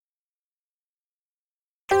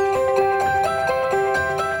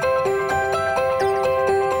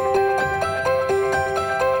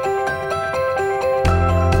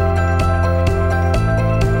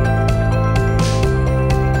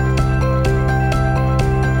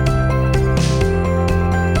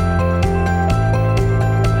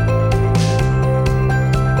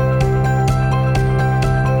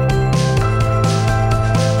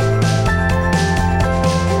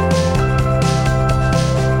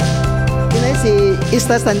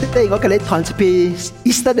Easter Sunday 我嘅你傳出俾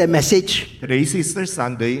Easter 嘅 message。 Today is Easter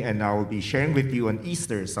Sunday, and I will be sharing with you an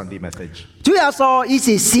Easter Sunday message. 主耶穌佢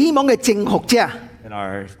是死亡嘅征服者。 And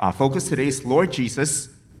our focus today is Lord Jesus,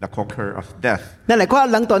 the conqueror of death. 你嚟看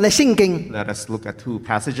兩段嘅聖經。 Let us look at two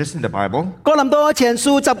passages in the Bible. 哥林多前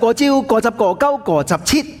書19章59、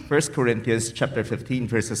57。 1 Corinthians chapter 15,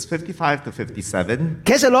 verses 55 to 57,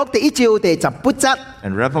 啟示錄第1章第18節。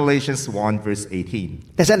 and Revelations 1, verse 18.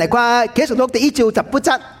 第三嚟看啟示錄第1章18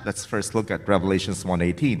節。 Let's first look at Revelations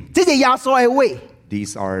 1:18. 這是耶穌嘅話。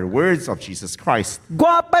 These are words of Jesus Christ.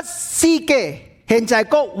 我不是嘅，現在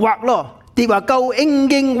各活了，地話夠永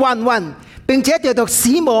永遠遠，並且得到死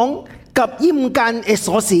亡及陰間嘅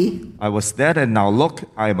鎖匙。 I was dead, and now look,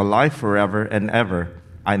 I am alive forever and ever,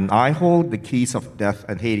 and I hold the keys of death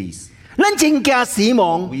and Hades. 咱真驚死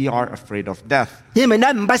亡， We are afraid of death, 因為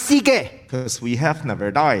咱唔捌死嘅， because we have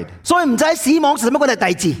never died. 所以唔知死亡是什麼個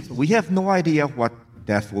代志。 We have no idea what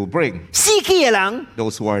death will bring. 死去嘅人，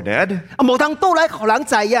 Those who are dead 無通倒來給人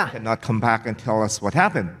知啊， cannot come back and tell us what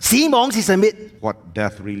happened, 死亡是什麼？ what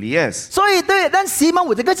death really is. 所以對咱死亡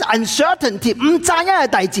有一個 uncertainty，唔知影嘅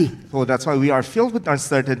代志。 So that's why we are filled with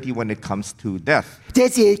uncertainty when it comes to death. 這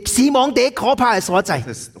是死亡第一可怕嘅所在。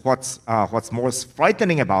 This is what's most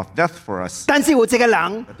frightening about death for us. 但是有一個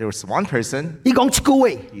人， But there was one person, 佢講一句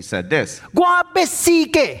話： he said this, 我必死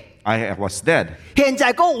嘅， I was dead, 現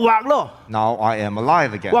在各活咯。 now I am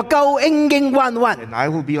alive again, 我夠永永遠遠， and I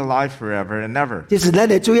will be alive forever and ever. 這是咱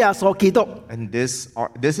嘅主耶穌基督。 And this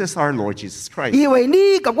is our Lord Jesus Christ. 因為你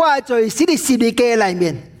及我嘅罪死喺十字架裏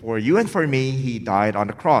面， For you and for me, he died on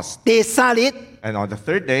the cross. 第三日， And on the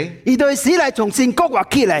third day, 佢對死嚟重新復活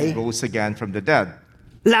起嚟。 rose again from the dead.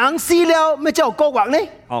 人死了，咩叫復活呢？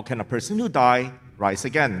 How can a person who died rise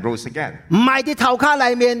again, rose again? 唔係喺頭殼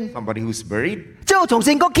裏面， Somebody who's buried, 就重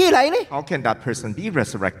新復起嚟呢？ how can that person be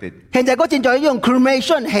resurrected? 現在我正在用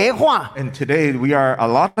cremation 火化， And today, a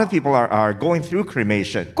lot of people are going through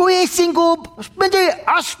cremation. 佢嘅身軀變咗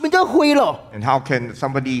ash 變咗灰咯， And how can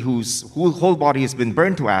somebody whose whole body has been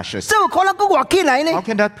burned to ashes, 即係可能復活起嚟 how 呢？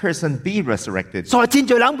 can that person be resurrected? 所以真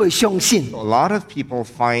多人會相信， A lot of people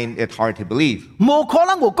find it hard to believe. 冇可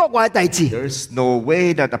能有復活嘅代志。 There's no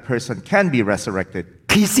way that a person can be resurrected.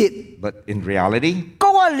 其實， But in reality,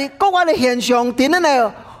 復活嘅現象點樣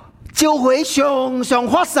呢？就會常常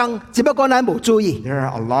發生，只不過咱冇注意。 there are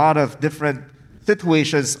a lot of different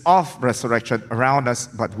situations of resurrection around us,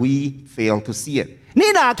 but we fail to see it. 你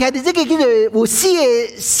嗱，其實呢個叫做有四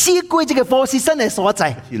季這個4 season嘅所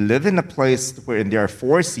在， If you live in a place wherein there are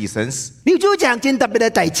 4 seasons, 你就講真特別嘅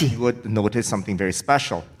代志。 you would notice something very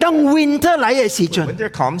special. 當 winter 嚟嘅時陣， Winter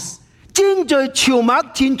comes, 真在樹木、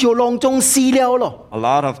真在浪中死了咯。 a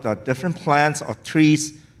lot of the different plants or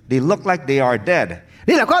trees, they look like they are dead.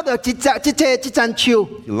 你嚟看到一陣樹，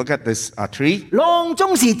 You look at this tree, 浪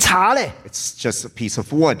中是茶咧， it's just a piece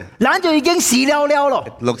of wood. 咱就已經死了咯。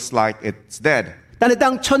 It looks like it's dead. 但係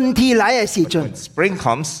當春天嚟嘅時陣， When spring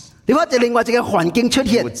comes, 你看就另外一個環境出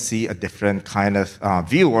you 現， would see a different kind of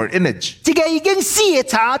view or image. 這個已經死嘅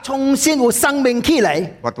茶重新有生命起嚟，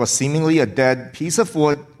 What was seemingly a dead piece of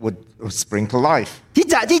wood would spring to life. 呢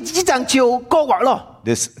陣樹復活咯。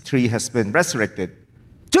 This tree has been resurrected.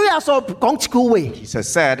 主耶穌講一句話。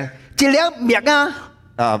 Jesus said, 一粒麥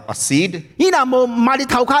啊， a seed, 伊若無埋喺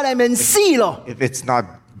頭殼裏面死咯， if it's not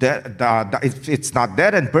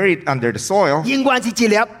dead and buried under the soil, 永遠是一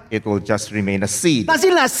粒。 it will just remain a seed. 但是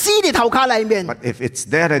若死喺頭殼裏面， But if it's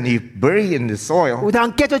dead and you bury in the soil, 有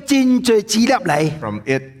通結咗真多籽粒嚟。 from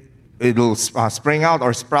it will spring out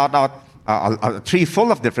or sprout out a tree full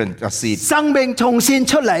of different seeds. 生命重新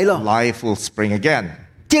出嚟咯。 Life will spring again.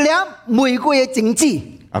 一粒玫瑰嘅種子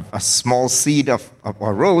A small seed of a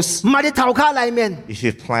rose, 埋喺頭殼裏面 if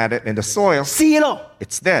you plant it in the soil, 死咯，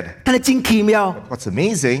 it's dead. 但係真奇妙， What's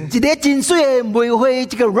amazing, 一粒真水嘅玫瑰，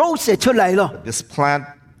這個 rose 就出嚟咯。 this plant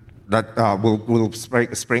that will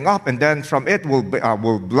spring up, and then from it will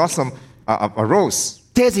blossom a rose.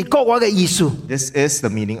 這是國話嘅意思。 This is the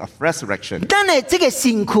meaning of resurrection. 但係這個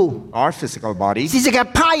身軀 Our physical body 是一個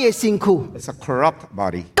派嘅身軀， is a corrupt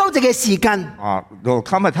body. 到這個時間， There'll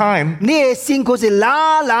come a time 你嘅身軀是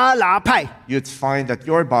乸派。 you'd find that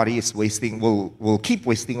your body is will keep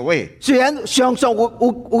wasting away. 雖然常常有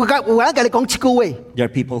人跟你講一句話， There are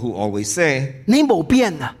people who always say, 你冇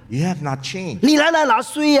變啊， you have not changed. 你乸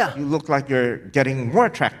水啊， You look like you're getting more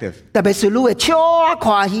attractive. 特別是你會超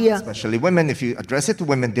歡喜啊， Especially women, if you address it to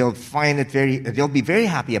women, they'll be very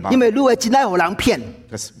happy about 因 it. 為你會真係好人騙，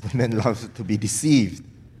 Because women love to be deceived.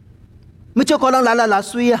 咪就可能乸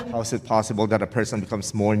水啊， How is it possible that a person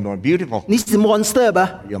becomes more and more beautiful? 你是 monster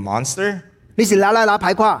吧？ Are you a monster? 你是乸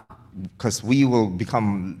排垮， because we will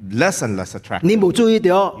become less and less attractive. 你冇注意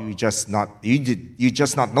到， You just not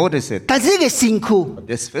notice it. 但是呢個身軀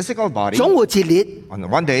This physical body, 總有一日 on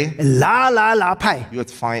one day, 拉派。 you would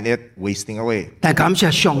find it wasting away. 但感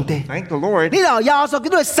謝上帝， Thank the Lord. 你有耶穌基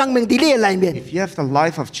督嘅生命喺你嘅裏面， If you have the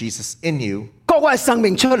life of Jesus in you, 各個嘅生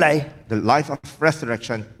命出嚟， the life of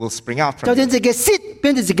resurrection will spring out 就 from 像 you. 一個 seed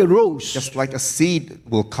變成一個 rose， Just like a seed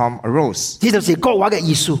will come a rose. 呢就是國話嘅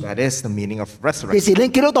意思。 That is the meaning of 其 resurrection. 實你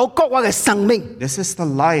見到國話嘅生命。 This is the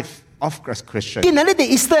life of a Christian. 今日你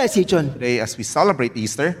哋 Easter 嘅時陣， Today, as we celebrate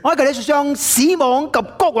Easter, 我喺你上死亡及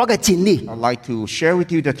國話嘅真理。 I'd like to share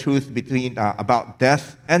with you the truth about death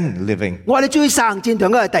and living. 我哋最上戰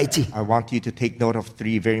場嘅係第 I want you to take note of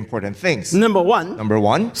three very important things. Number one， Number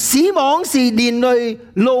one, 死亡是人類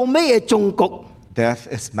路尾嘅終局， death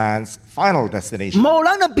is man's final destination. 冇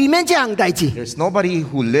人能避免這樣代志。 There's nobody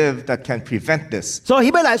who lived that can prevent this. 所以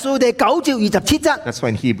希伯來書第9章27節， That's why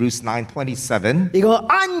in Hebrews 9:27, 如果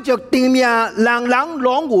按着定命，人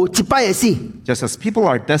攏有一擺嘅死。 just as people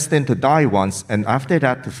are destined to die once and after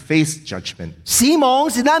that to face judgment, 死亡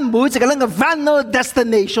是咱每一個人嘅 final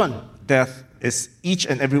destination， death is each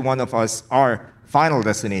and every one of us our final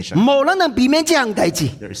destination. 冇人能避免這樣代志。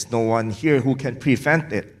 There is no one here who can prevent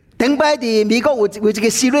it. 頂擺喺美國有一個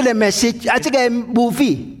series 嘅 message，這個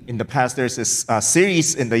movie， In the past, there's this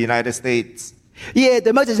series in the United States. 嘢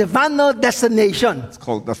對乜就是 final destination。 It's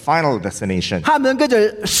called The Final Destination. 他們叫做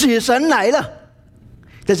死神來了，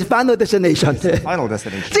這是 final destination。 Final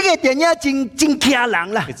Destination. 這個電影真嚇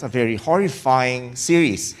人啦， It's a very horrifying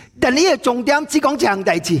series. 但你嘅重點只講這樣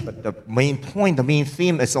代志。 But the main point, the main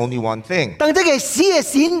theme is only one thing. 當這個死嘅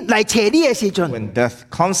神來找你嘅時陣， When death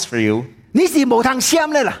comes for you, 你是無通閃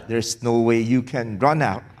嘅啦。 there's no way you can run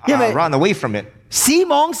Yeah, away from it. 死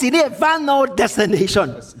亡是你嘅 final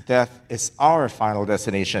destination， Death is our final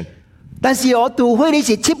destination. 但是我除非你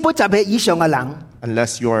是70歲以上嘅人，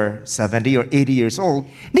 Unless you're 70 or 80 years old,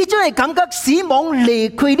 你真係感覺死亡離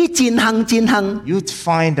開你前行。 you'd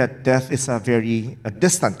find that death is a very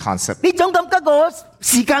distant concept. 你總感覺個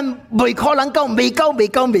時間未可能夠，未夠。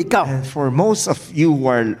 And for most of you who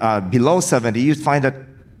are below 70, you'd find that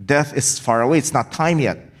death is far away. It's not time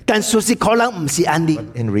yet. 但事實可能唔是安尼。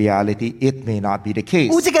 In reality, it may not be the case.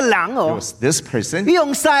 有這個人 There 哦， was this person. 你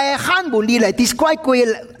用晒漢文字嚟 describe 佢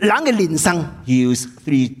人嘅人生。 He used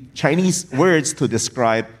 3 Chinese words to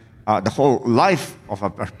describe the whole life of a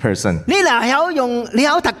person. 你嗱曉用，你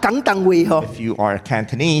曉讀廣東話嗬？ If you are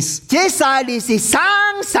Cantonese, 這晒字是生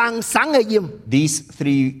嘅音， these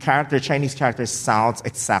 3 Chinese characters sounds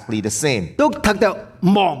exactly the same. 都讀到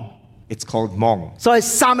忙， It's called Mong. 所以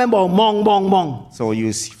三嘅忙。 So you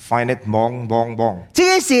find it Mong, Mong, Mong.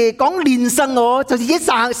 這是講人生哦，就是一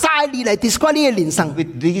晒字嚟 describe 你嘅人生。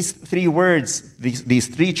 With these 3 words, these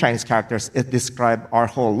 3 Chinese characters, it describe our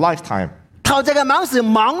whole lifetime. 頭一個忙是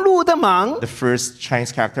忙碌的忙， The first Chinese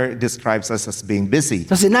character describes us as being busy.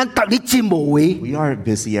 就是咱逐日真無為， We are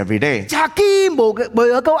busy every day. 茶幾無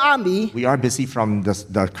到暗暝， We are busy from the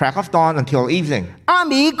crack of dawn until evening. 暗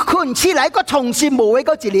暝困起來，個從事無為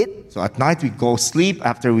嗰一日， So at night we go sleep.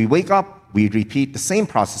 After we wake up, we repeat the same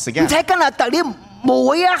process 唔 again. 使今日逐日無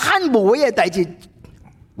為啊，慳無為嘅代志。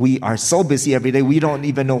 We are so busy every day, we don't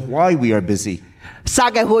even know why we are busy.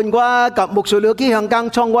 3月份我及牧師了去香港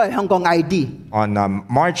創我係香港 ID， On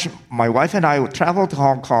March, my wife and I would travel to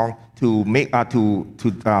Hong Kong to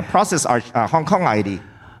process our Hong Kong ID.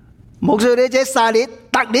 牧師了這3日，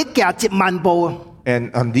逐日行1萬步。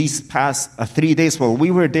 And on these past 3 days, while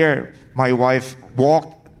we were there, my wife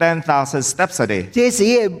walked 10,000 steps a day. 這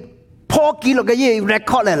是破紀錄嘅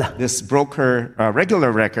record嚟啦。 This broke her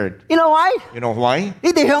regular record. You know why？ You know why? 你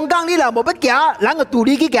哋香港你嗱冇乜行，人就獨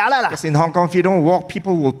立去行啦。 Because in Hong Kong, if you don't walk,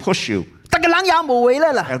 people will push you. 逐個人也無為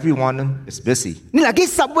啦。 Everyone is busy. 你嗱去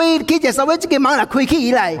subway，幾隻 subway 即個門嗱開起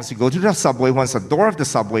以嚟， Once you go to the subway, once the door of the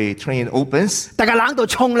subway train opens, 逐個人就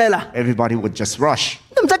衝嚟啦。 everybody would just rush.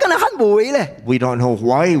 都唔知今日慳無為咧。 We don't know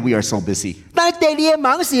why we are so busy. 但係第二個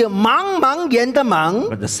忙是茫然的忙，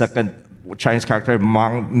 But the second Chinese character,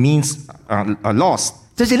 Mang, means lost.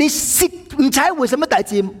 就是你識唔知為什麼大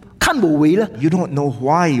字慳無為啦。 You don't know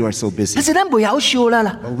why you are so busy. 但是咱唔好笑啦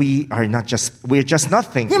啦， We're just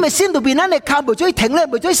nothing. 因為心裏邊咱嘅靠唔再停咧，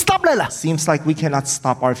唔再 stop 咧啦。 Seems like we cannot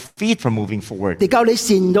stop our feet from moving forward. 你教你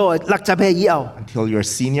善咗60歲以後， Until you're a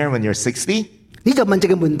senior, when you're 60, 你就問這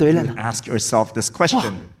個問題啦。 ask yourself this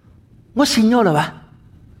question. 我善咗啦嘛，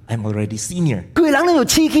 I'm already senior. 佢人咧就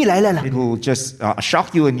黐起嚟啦啦。 It will just shock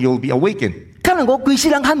you and you'll be awakened. 可能能我幾世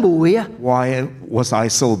人很無會啊？ Why was I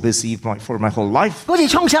so busy for my whole life? 嗰次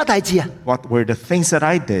創啥大事啊？ What were the things that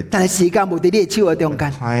I did? 但係時間冇喺你嘅手嘅中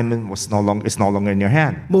間， Time is no longer in your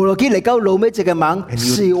hand. 無論佢嚟到老尾一個忙， And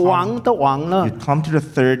you 是王的王咯 You。come to the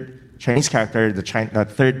third Chinese character, the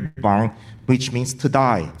third bang, which means to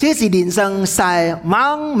die. 這是人生晒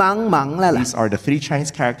忙啦啦。 These are the three Chinese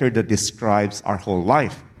characters that describes our whole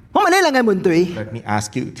life. 我問你兩個問題： Let me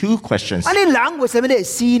ask you two questions. 啊，你人為什麼嚟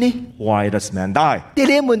死呢？ Why does man die? 第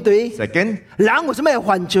二個問題： Second, 人為什麼嚟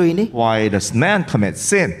犯罪呢？ why does man commit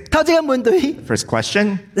sin? 頭一個問題： First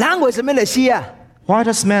question, 人為什麼嚟死啊？ why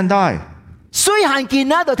does man die? 雖然見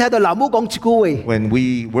啦，就聽到老母講一句話： When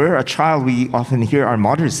we were a child, we often hear our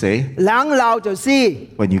mothers say, 人老就死。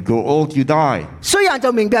 when you grow old, you die. 雖然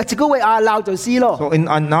就明白一句話啊，老就死咯。 So in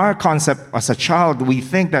our concept as a child, we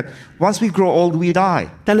think that once we grow old, we die.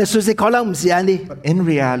 但係事實可能唔是咁啲。 But in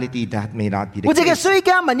reality, that may not be the 我這個 case. 衰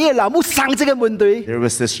家問你老母生這個問題， There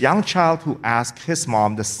was this young child who asked his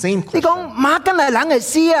mom the same 你 question. 講馬跟係人係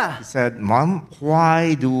死啊， He said, Mom,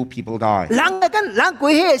 why do people die? 人係跟人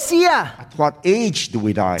鬼氣係死啊。 At what age do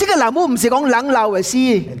we die? 這個老母唔是講人老係死，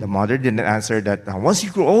 And the mother didn't answer that once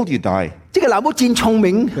you grow old, you die. 這個老母真聰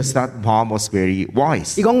明。 Because that mom was very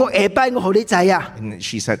wise. 你講我下擺我學你仔啊， And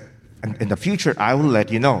she said, in the future, I will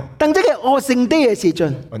let you know. 等這個惡性啲嘅時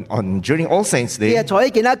陣， During All Saints 你 Day, 係坐喺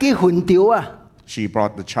見到啲墳雕啊。 she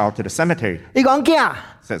brought the child to the cemetery. 你講驚，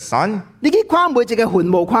 Said, Son, 你去看每一個墳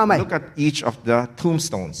墓看咪， look at each of the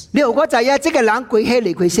tombstones. 你學個仔啊，這個人鬼氣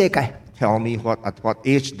離開世界， Tell me at what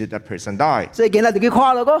age did that person die? 所以見到就去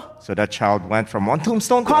看咯個， So that child went from one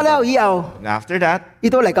tombstone to 看了 another. 以後， And after that, 你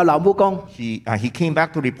都嚟個老母講， he came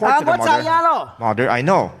back to report 啊 to the 我知啊咯， mother, I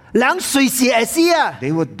know. 人隨時會死啊，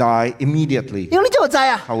 They would die immediately. 因為你做仔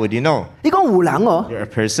啊， How would you know? 你講有人哦， You're a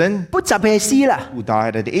person 不十會死啦， who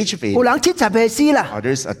died at the age of 有 80, 人70會死啦，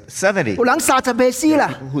 others at 70, 有人30會死啦，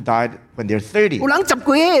 people who died when they're 30. 有人10幾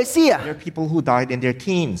會死啊， There are people who died in their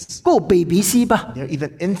teens. 嗰個 baby 死吧。 There are even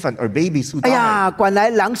infant or babies who 哎 died. 呀，原來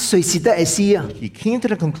人隨時都會死啊！ He came to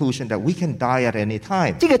the conclusion that we can die at any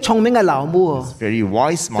time. 這個聰明嘅老母哦， Very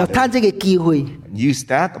wise 就 mother 貪這個機會， used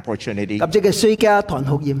that opportunity 及這個衰家傳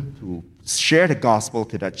福音， to share the gospel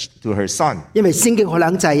to her son. 因為聖經可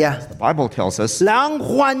能仔啊， The Bible tells us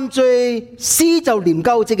人犯罪死就臨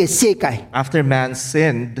到這個世界。 after man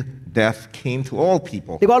sinned, death came to all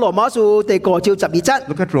people. 你講羅馬書第5章12節，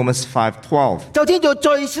 Look at Romans 5:12. 就天做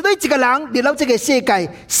罪使到這個人嚟到這個世界，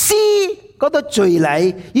死嗰度罪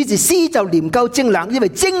嚟，於是死就臨到正人，因為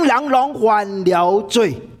正人浪犯了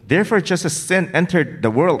罪。 Therefore, just as sin entered the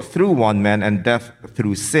world through one man and death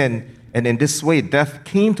through sin, and in this way death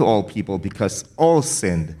came to all people because all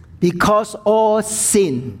sinned. Because all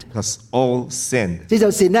sinned， Because all sinned. 這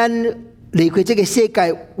就是咱離開這個世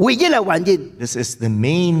界唯一嘅原因。 This is the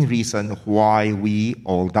main reason why we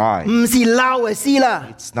all die. 唔是老嘅死啦，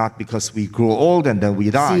 It's not because we grow old and then we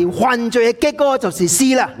是 die. 犯罪嘅結果就是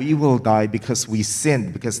死啦。 We will die because we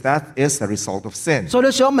sinned, because that is the result of sin. 所以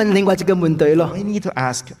你想問另外一個問題咯， I need to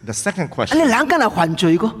ask the second 你 question. 人梗係犯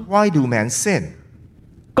罪個？ Why do men sin?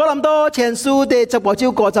 哥林多前書第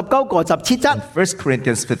15章59、57節， 1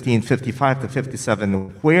 Corinthians 15:55 to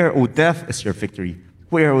 57. Where, O death, is your victory?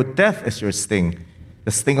 Where, O death, is your sting?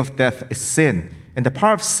 The sting of death is sin, and the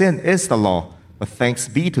power of sin is the law. But thanks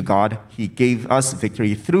be to God, He gave us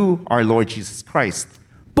victory through our Lord Jesus Christ.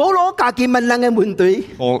 保羅家己問人嘅問題，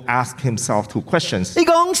 Paul asked himself two questions. 你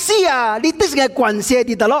講死啊，你得勝嘅權勢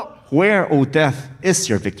喺度咯？ Where, O death, is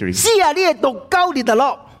your victory? 死啊，你係毒鳩喺度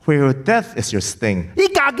咯？ Where, O death, is your sting? 你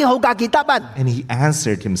家己好家己答案。 And he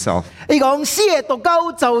answered himself. 你講死嘅毒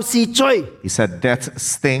鳩就是罪， He said, Death's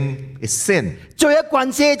sting is sin, 罪嘅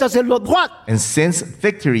權勢就是律法。 and sin's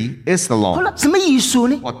victory is the 好 law. 啦，什麼意思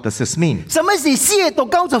呢？ What does this mean? 什麼是死嘅毒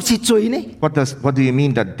鳩就是罪呢？ What do you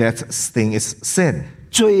mean that death's sting is sin?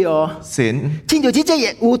 罪哦， Sin 天就只隻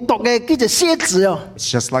嘢有毒嘅叫做蝎子哦。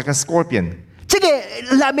 is just like a scorpion. 這個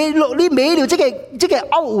內面落啲尾料，這個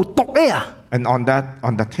勾有毒嘅啊！ And on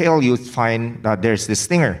the tail, you find that there's this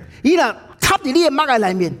stinger. 伊若插喺你嘅脈嘅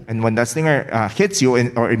裏面， And when that stinger hits you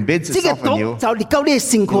or embeds 這個 itself in 毒 you, 就列到你嘅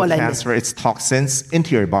身 it 軀 will 裏面。 transfer its toxins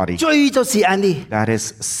into your body. 罪就是咁啲。 That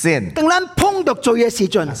is sin. 當咱碰到罪嘅時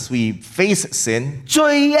陣， As we face sin,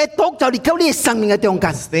 罪嘅毒就列到你嘅生命嘅中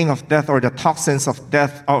間， sting of death or the toxins of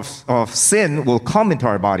death of sin will come into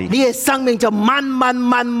our body. 你嘅生命就慢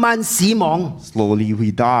慢死亡。 Slowly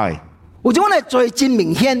we die. 或者我哋罪真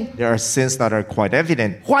明顯， There are sins that are quite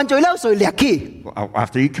evident. 犯罪了誰掠去，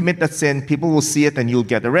 After you commit that sin, people will see it and you'll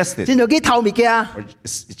get arrested. 正在佢偷滅嘅啊， Or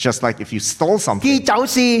it's just like if you stole 佢 something, 走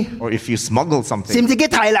私， or if you smuggled 甚 something, 至佢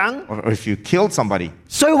提人， or if you killed somebody.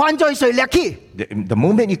 誰犯罪誰掠去， The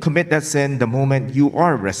moment you commit that sin, the moment you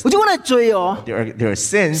are 或 arrested. 者我哋罪哦， There are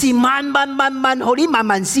sins 是慢慢，好你慢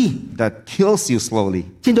慢死， that kills you slowly.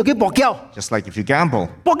 正在佢搏交， Just like if you gamble.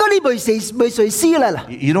 搏交你未誰死啦，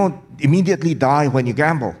 You don't immediately die when you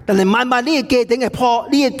gamble. 但係慢慢呢個家庭係破，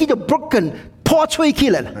呢個叫做 broken 破碎起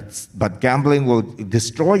嚟啦。 But gambling will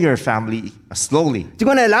destroy your family slowly. 就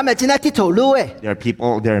講你諗下，真係鐵頭路誒，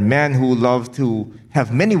 There are men who love to have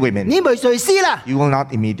many women. 你未誰死啦， You will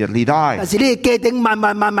not immediately die. 但是呢個家庭慢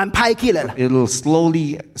慢派起嚟啦。 It will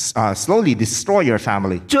slowly destroy your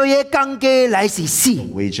family. 罪嘅根基乃是死，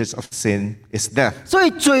 Wages of sin is death. 所以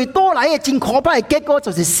最多嚟嘅真可怕嘅結果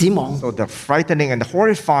就是死亡， So the frightening and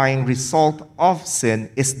horrifying result of sin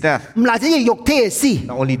is death. 唔單止係肉體嘅死，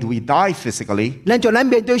 Not only do we die physically, 你仲嚟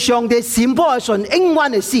面對上帝審判嘅神永遠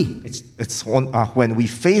嘅死。 when we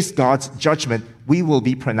face God's judgment, we will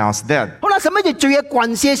be pronounced dead. 好啦，什麼叫罪嘅關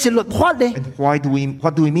係是律法呢？ And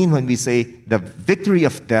what do we mean when we say the victory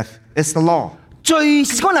of death is the law? 罪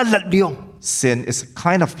是講係力量， Sin is a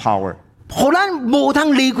kind of power, 好難無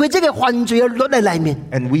通離開這個犯罪嘅律嘅裡面，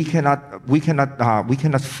 and we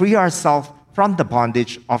cannot free ourselves from the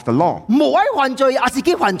bondage of the law. 無愛犯罪，也是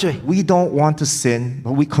佢犯罪。 We don't want to sin,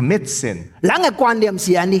 but we commit sin. 人嘅觀念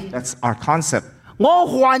是咁呢， That's our concept. 我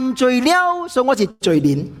犯罪了，所以我是罪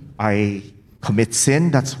人。 I commit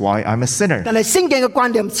sin, that's why I'm a sinner. 但係聖經嘅觀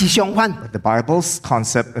念是相反， But the Bible's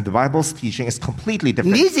concept and the Bible's teaching is completely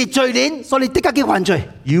different. 你是罪人，所以你的確去犯罪。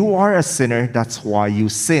 You are a sinner, that's why you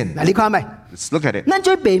sin. 嗱，你看咪？ Let's look at it. 咱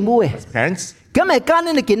做父母嘅， Parents, 咁咪教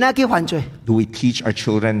你囡仔去犯罪， do we teach our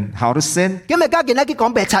children how to sin? 咁咪教囡仔去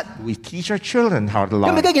講白賊， Do we teach our children how to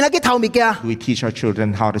咁咪 lie? 教囡仔去偷滅嘅， Do we teach our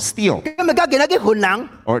children how to steal? 咁咪教囡仔去恨人。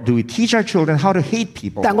 Or do we teach our children how to hate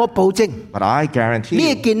people? 但我保證， But I guarantee 呢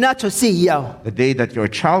you, 個囡仔出世以後， the day that your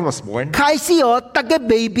child was born, 開始我得嘅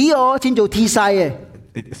baby 我先做天使嘅，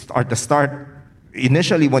 at the start,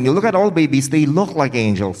 initially, when you look at all babies, they look like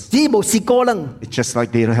angels. 只冇試過啦。 It's just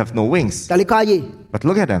like they have no wings. 但你介意， But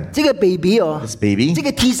look at them. 這個 baby 哦， This baby, 這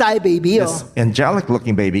個天使 baby 哦， this angelic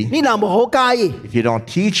looking baby, 你嗱冇好介意， if you don't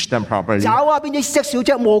teach them properly, 走啊變咗隻小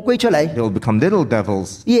隻魔鬼出嚟， they will become little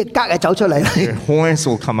devils. 呢個格係走出嚟。 Their horns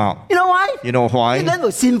will come out. You know why？ You know 呢 why? 個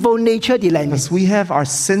係 sinful nature 啲嚟， Because we have our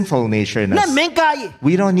sinful nature in 你唔 us. 明介意，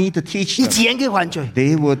 We don't need to teach 你 them. 自然去犯罪。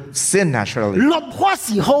 They would sin naturally. 律法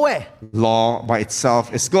是好嘅， Law by itself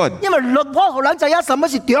is good. 因為律法好撚就有什麼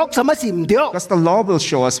是對，什麼是唔對。 Because the law will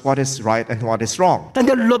show us what is right and what is wrong. 但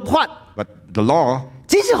係律法 But the law,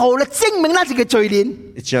 只是好嚟證明啦自己罪人。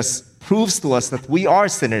 it just proves to us that we are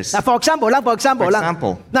sinners. 嗱，for example 啦，for example 啦 For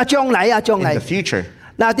example，嗱，將來啊，將 In 來 the future,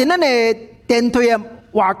 嗱，點解你電梯啊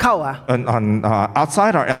話扣啊？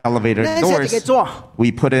 outside our elevator 呢寫自己 doors, 做，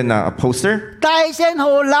 we put in a poster. 大聲好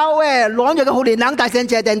嬲嘅，攞住個好年冷大聲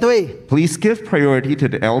借電梯。 Please give priority to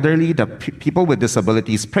the elderly, the people with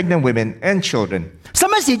disabilities, pregnant women, and children. 什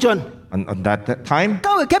麼時陣？ On that time,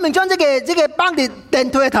 教會啟明將這個幫你電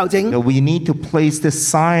梯嘅頭整， we need to place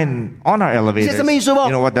this sign on our elevators. 這什麼意思？ You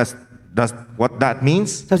know what that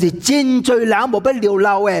means? 就是真最冷冇俾撩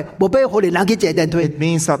漏嘅，冇俾好年冷去借電梯。 It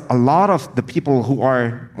means that a lot of the people who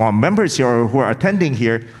are members here or who are attending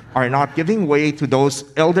here are not giving way to those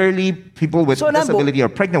elderly people with So, disability or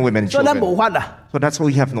pregnant women and 所以咧冇 children. 法啊，So that's why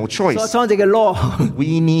we have no 所以 choice. 所以這個 law， We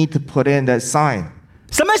need to put in that sign.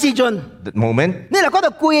 什麼時陣？ The moment, 你嚟嗰度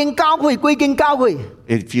歸經教會，歸經教會，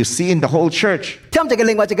 if you see in the whole church, 添一個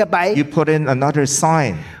另外一個幣， you put in another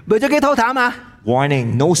sign 為咗幾偷淡啊？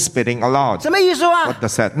 warning no spitting allowed. 什麼意思啊？ What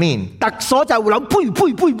does that mean? 特所就會諗呸！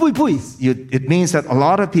 It means that a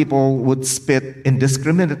lot of people would spit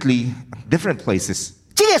indiscriminately at different places.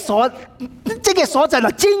 這個所就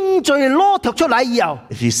係真罪攞脱出嚟以後，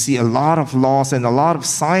 If you see a lot of laws and a lot of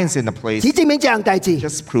signs in the place, 只證明這樣大字， it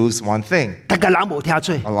just proves one thing. 大家冷無聽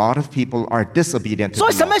出。 A lot of people are disobedient to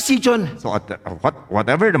所以 the 什 law. 麼時陣， So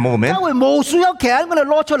whatever the moment, 教會無需要企喺嗰度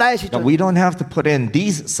攞出嚟嘅時 that 陣， we don't have to put in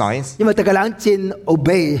these signs, 因為大家冷真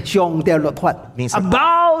obey 上帝律法 Means that-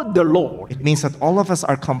 about the Lord， it means that all of us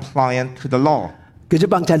are compliant to the law. 叫做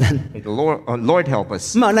幫襯人。 May the Lord help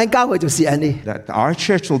us. 咁啊，咱教會就是咁呢， That our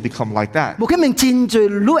church will become like that. 冇佢明真罪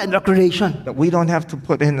rule and regulation， That we don't have to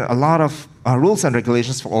put in a lot of rules and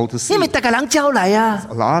regulations for all to see. 因為大家冷招嚟啊。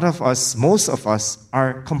 A lot of us, most of us,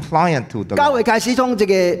 are compliant to the 教 law. 會開始從這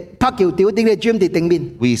個拍橋吊啲嘅 gym 啲頂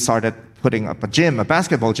面 We started putting up a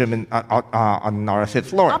basketball gym on our 5th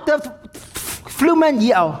floor. ，after few months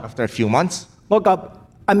以後， After a few months, 我及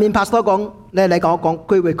阿面 pastor 講，你嚟講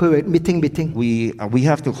區會 meeting。 We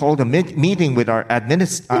have to hold a meeting with our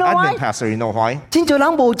know why? admin pastor. You know why? 真做人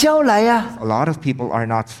冇招嚟啊！ A lot of people are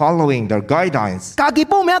not following their guidelines. 家己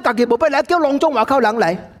報名，家己冇俾嚟，叫隆中話溝人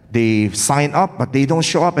嚟， They sign up, but they don't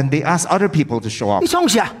show up, and they ask other people to show up. 你創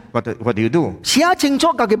啥？ What do you do? 寫清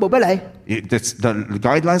楚家己冇俾嚟， The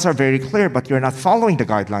guidelines are very clear, but you're not following the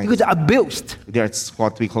呢 guidelines. 個就 abused。 That's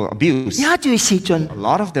what we call abuse. 一住時陣， A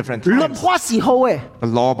lot of different 律 times. 法是好嘅， The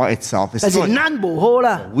law by itself is 但是 good. 難無好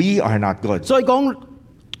啦。 We are not good. 所以講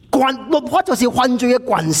律法就是犯罪嘅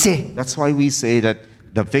權勢。 That's why we say that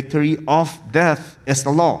the victory of death is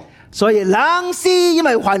the law. 所以人是因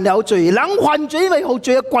為犯了罪，人犯罪因為好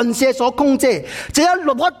罪嘅權勢所控制。這有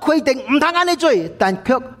律法規定唔睇眼你罪，但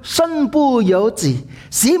卻身不由己，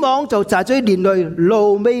死亡就在咗連累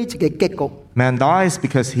老尾嘅結局。 Man dies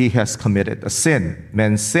because he has committed a sin.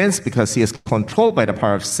 Man sins because he is controlled by the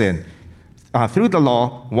power of sin. Through the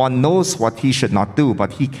law, one knows what he should not do,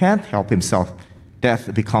 but he can't help himself.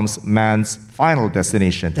 Death becomes man's final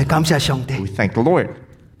destination. 嚟感謝上帝， We thank the Lord.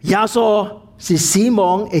 耶穌是死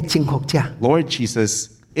亡嘅征服者， Lord Jesus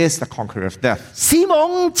is the conqueror of death. 死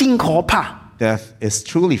亡真可怕。 Death is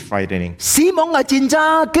truly frightening. 死亡嘅戰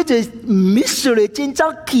爭叫做 mystery 戰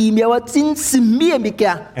爭，奇妙嘅戰是咩物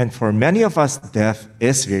件？ And for many of us, death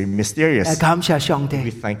is very 嚟 mysterious. 感謝上 We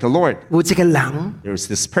帝， thank the Lord. 有一個人 There's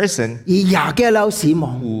this person 以廿幾樓死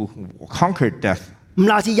亡， who conquered death. 唔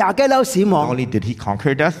單是廿幾樓死 Not 亡， only did he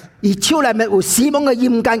conquer death, 而超裏面有死亡嘅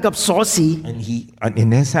嚴禁及鎖匙。 and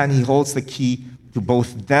in his hand he holds the key to both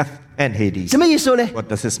death and Hades. 什麼意思呢？ What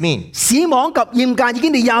does this mean? 死亡及嚴禁已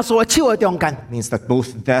經係耶穌嘅超嘅中間， It means that both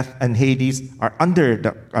death and Hades are under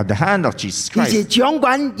the hand of Jesus 佢是 Christ. 掌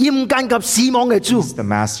管嚴禁及死亡嘅主。 He's the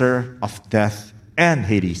master of death and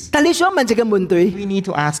Hades. 但你想問一個問題 We need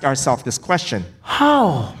to ask ourselves this question.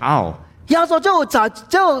 ：How？ How? 耶穌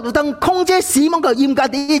就當控制死亡及嚴禁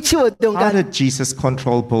啲超嘅中 How 間， did Jesus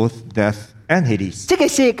control both death and Hades? 即個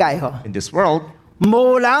世界嗬， In this world,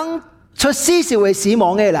 無人出世是為死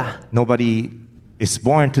亡嘅啦。 nobody is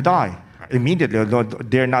born to die. Immediately,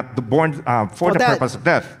 they're not born for the death. purpose of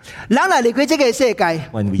death. 人嚟離開這個世界，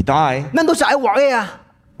 When we die, 難道就係活嘅啊？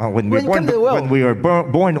 when When come to the world. we are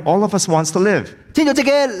born, all of us wants to live. 即係這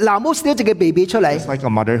個老母生咗一個 baby 出嚟， It's like a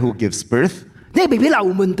mother who gives birth. 呢個 baby 流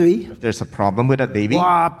滿隊。 If there's a problem with that baby,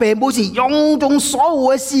 哇！父母是用所有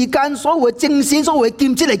嘅時間、所有嘅精神、所有嘅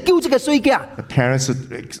金錢嚟救這個衰家。 the parents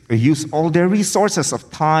would use all their resources of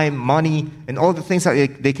time, money, and all the things that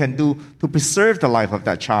they can do to preserve the life of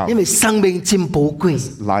that 因 child. 為生命真寶貴，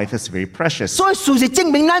 Life is very precious. 所以事實證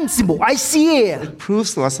明咱是無愛死嘅。 It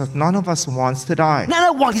proves to us that none of us wants to die. 咱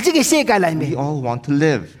係活喺這個世界裏 We 面， all want to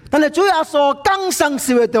live. 但係主耶穌降生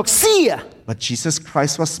是為着死啊！ But Jesus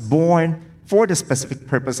Christ was born for the specific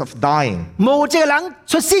purpose of dying. 冇這個人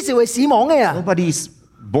出世是為死亡嘅啊 Nobody's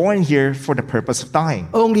born here for the purpose of dying.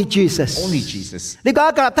 ！Only Jesus。 Only Jesus. 你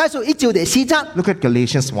講格林太書1章第4節， Look at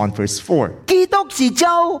Galatians 1 verse 4. 基督是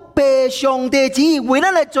照被上帝旨意為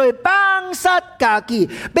咱嚟罪綁殺家己，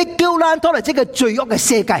要救咱脫離這個罪惡嘅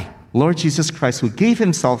世界。 Lord Jesus Christ, who gave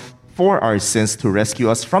himself for our sins to rescue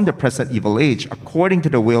us from the present evil age, according to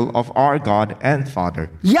the will of our God and Father.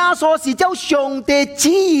 耶穌是照上帝旨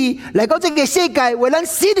意嚟到這個世界，為咱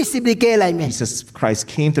死喺十字架裏面。 Jesus Christ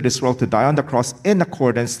came to this world to die on the cross in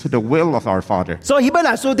accordance to the will of our Father. 所以希伯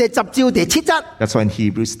來書第10章第7節， That's why in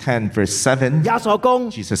Hebrews 10 verse 7, 耶穌講：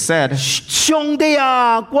 Jesus said, 上帝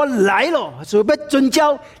啊，我來了，就要遵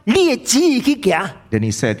照你嘅旨意去行。 then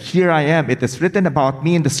he said, Here I am, it is written about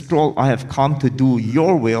me in the scroll, I have come to do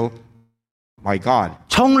your will, my God.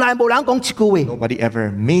 從來冇人講一句話。 Nobody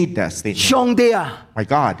ever made that statement. 上帝啊， My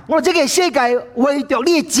God, 我這個世界為着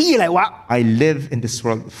你嘅旨意嚟活。 I live in this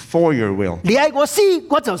world for your will. 你愛我死，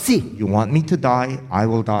我就死； You want me to die, I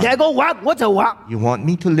will 你 die. 愛我活，我就活。 You want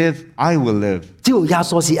me to live, I will live. 只有耶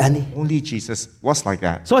穌是安尼。 Only Jesus was like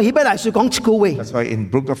that. 所以希伯來書講一句話， That's why in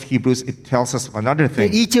book of Hebrews, it tells us another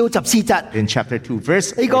第 thing. 2章14節。 In chapter 2,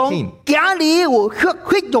 verse 伊講 14, 假如有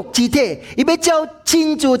血肉之體，伊要照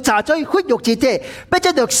親自查出血肉之體，不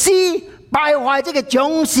則着死敗壞這個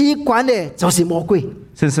掌事官的，就是魔鬼。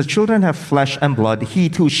 Since the children have flesh and blood, he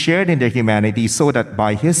too shared in their humanity, so that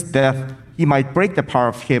by his death he might break the power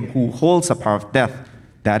of him who holds the power of death,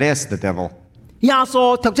 that is, the devil. 耶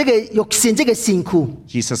穌讀這個肉身這個身軀，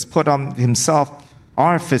 Jesus put on himself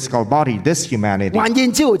our physical body, this humanity, 原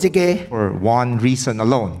因只有這個， for one reason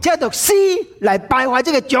alone, 即係着死來敗壞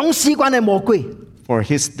這個掌事官的魔鬼。 for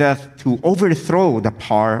his death to overthrow the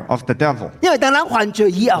power of the devil. 因為當人犯罪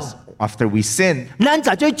以後， after we sinned, 咱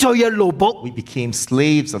就做罪嘅奴僕， we became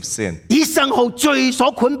slaves of sin. 以生好罪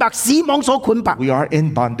所捆綁，死亡所捆綁， We are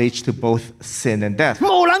in bondage to both sin and death.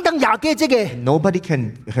 冇人能廿幾隻嘅， Nobody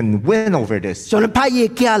can win over this. 上帝派嘢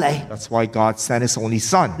家嚟 That's why God sent His only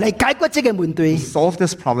Son. 嚟解決這個問題。 Solve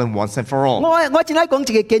this problem once and for all. 我只係講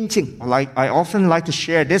一個見證， I often like to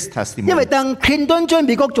share this 因為 testimony 當克林頓做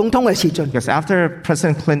美國總統嘅時陣， because after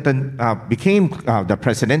President Clinton became the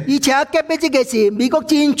president, 而且隔壁這個是美國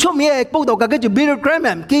最出名嘅報道家，叫做 Billy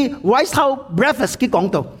Graham，佢 White House Breakfast 佢講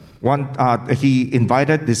到。 he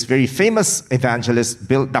invited this very famous evangelist,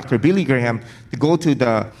 Dr. Billy Graham, to go to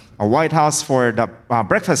the White House for the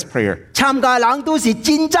breakfast prayer. 參加人都是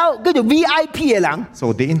真州叫做 VIP 嘅人。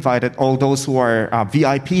 So they invited all those who are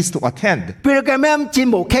VIPs to attend. Billy Graham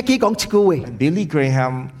真無客氣講一句話， And Billy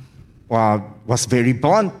Graham was very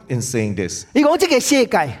blunt in saying this. 你講這個世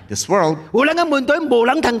界， This world, 有人嘅問題無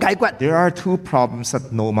人能解決， there are two problems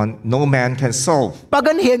that no man can solve, 包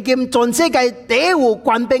括現今全世界第一戶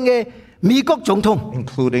官兵嘅美國總統，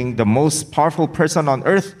 including the most powerful person on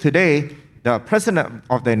earth today, the President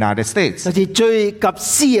of the United States. 就是罪及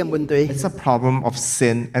死嘅問題， It's a problem of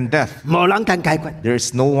sin and death. 無人能解決。 There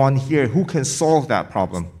is no one here who can solve that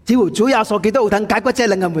problem. 只有主耶穌基督有能解決這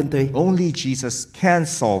兩個問題。 Only Jesus can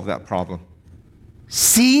solve that problem.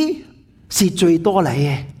 死是最多嚟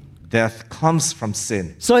嘅， Death comes from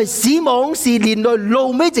sin. 所以死亡是人類老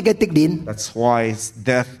尾一個敵人， That's why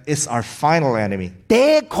death is our final enemy. 第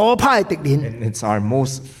一可怕嘅敵人， And it's our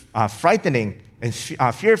most frightening and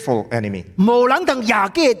fearful enemy. 無人能廿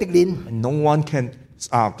幾嘅敵人， And no one can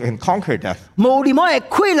conquer death. 無任何嘅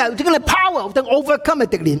規律，這個 power 能 overcome 嘅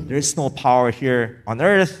敵人。 There is no power here on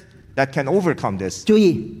earth that can overcome this. 注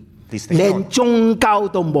意， Please take 連 note. 宗教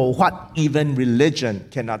都無法， Even religion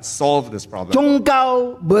cannot solve this problem. 宗教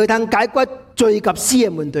未能解決罪及死嘅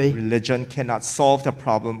問題， Religion cannot solve the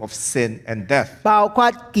problem of sin and death, 包括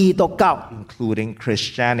基督教。 including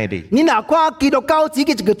Christianity. 你若看基督教只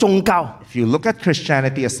係一個宗教， If you look at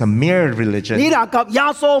Christianity as a mere 你 religion 若及耶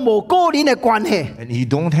穌無個人嘅關係 and you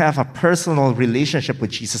don't have a personal relationship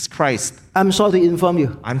with Jesus Christ, ，I'm sorry to inform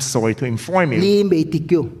you， I'm sorry to inform you, 你未得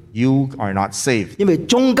救， you are not saved 因為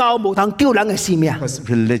宗教無能救人嘅性命。 because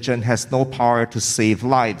religion has no power to save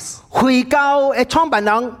lives. 回教嘅創辦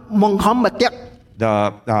人穆罕默德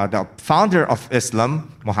The founder of Islam,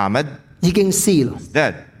 Muhammad, 已經死了， is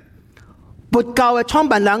dead. 佛教嘅創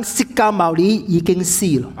辦人釋迦牟尼已經死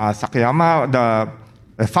了， Sakayama,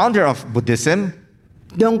 the founder of Buddhism,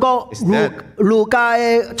 兩個 Is dead. 儒家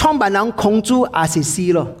嘅創辦人孔子也是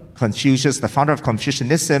死了， Confucius, the founder of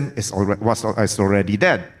Confucianism, is already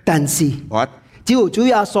dead. 但是 But 只有主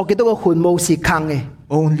耶穌基督嘅墳墓是空嘅。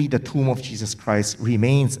 only the tomb of Jesus Christ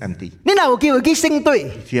remains empty. 你若有機會去聖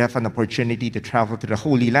隊， If you have an opportunity to travel to the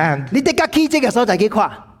Holy Land, 你得家去這個所在去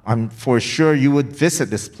看， I'm for sure you would visit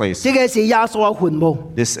this place. 這個是耶穌嘅墳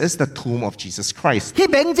墓。 This is the tomb of Jesus Christ. 呢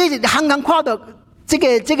邊即係行行看到這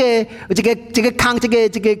個坑，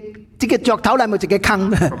這個腳頭裏面一個坑。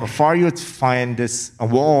 From afar, you would find this a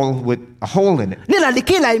wall with a hole in it. 你若入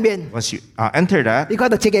去裏面， Once you enter that, 你看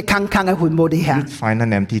到這個坑嘅墳墓底下 you'd，find an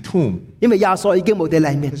empty tomb. 因為耶穌已經冇喺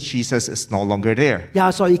裏面， Jesus is no longer there. 耶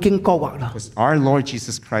穌已經復活啦。 Because our Lord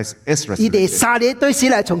Jesus Christ is 伊哋 resurrected. 三日對死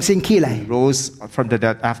嚟重新起嚟。 He rose from the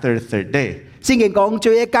dead after the third day. 聖經講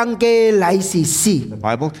最一更嘅嚟是死， The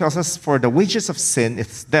Bible tells us, for the wages of sin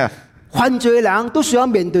is death. 犯罪人都需要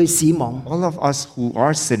面對死亡。 All of us who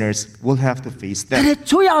are sinners will have to face 但 death. 係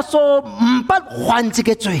主耶穌唔不犯這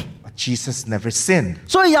個罪， But Jesus never sinned.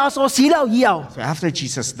 所以耶穌死了以後， So after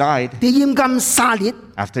Jesus died, 地陰間三日，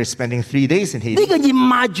 after spending 3 days in 呢 Hades, 個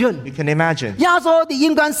imagine you can imagine 耶穌地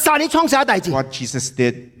陰間三日創啥代志？ what Jesus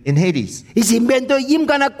did in Hades. 而是面對陰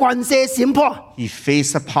間嘅權勢審判， He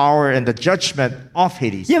faced the power and the judgment of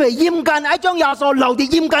Hades. 因為陰間係將耶穌留喺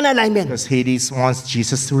陰間嘅裏面， Because Hades wants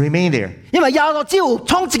Jesus to remain there. 因為耶穌只有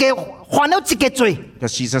創一個犯咗一個罪，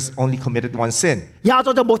 Because Jesus only committed one sin. 耶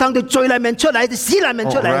穌就冇通到罪裏面出嚟，就死裏面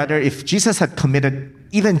Or 出嚟。 rather, if Jesus had committed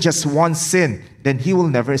even just one sin, then he will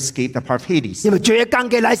never escape the part of Hades. 因為最一更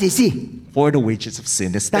嘅乃是死， For the wages of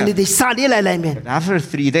sin is 但你 death. 哋三日嚟裏面， But after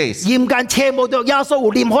 3 days, 陰間切冇到耶穌有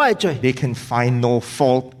任何嘅罪， they can find no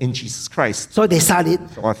fault in Jesus Christ. 所以第三日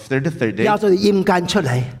So after the third 耶 day, 穌就陰間出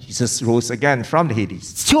嚟， Jesus rose again from the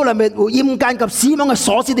Hades. 手裏面有陰間及死亡嘅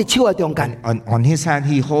鎖匙，喺手嘅中間， On his hand,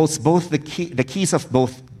 he holds both the keys of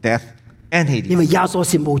both death and 因為 Hades. 耶穌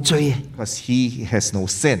是冇罪嘅。 Because he has no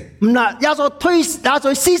sin. 唔啦，耶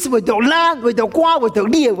穌死是為咗咱、為咗我、為咗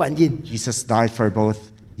你嘅原因。 Jesus died for both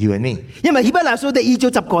you and me. 因為希伯來書第2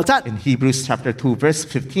章10個節， In Hebrews chapter 2, verse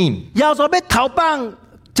 15, 耶穌要投放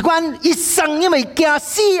一款一生因為驚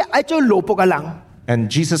死愛做奴僕嘅人。And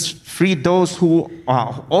Jesus freed those who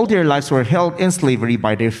all their lives were held in slavery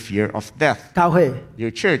by their fear of death. 教會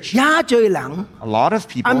Your church, 也罪人 a lot of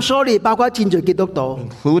people, ，I'm sorry，包括現在基督徒，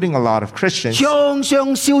 including a lot of Christians, 常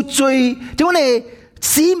常受罪，就我哋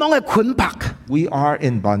死亡嘅捆綁。 we are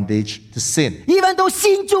in bondage to sin. even 到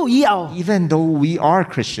先主以後， Even though we are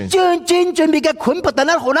Christians, 將盡盡面嘅捆綁，但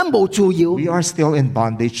係可能冇重要。 we are still in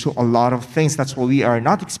bondage to a lot of things. That's why we are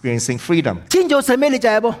not experiencing freedom. 先做使咩你就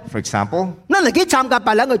係噃？ For example, 咱嚟去參加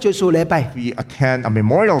白冷嘅最數禮拜 we attend a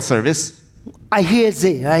memorial service, ，I hear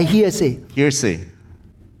say， hearsay.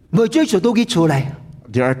 冇追數都去出嚟，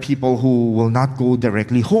 There are people who will not go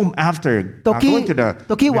directly home after 到 going to 去 the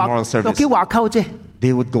到去 memorial 話到 service. 去話溝啫，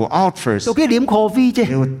 They would go out first. 到去飲咖啡啫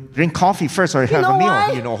They，would drink coffee first or have know a meal.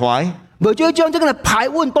 why? You know why? 冇追將即個排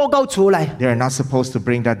碗多鳩出嚟， They are not supposed to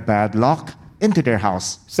bring that bad luck into their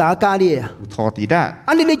house. 撒家呢啊！ Who taught you that?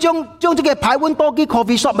 啊你將即個排碗多啲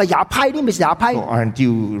coffee shop 咪廿派呢？咪廿派 So，aren't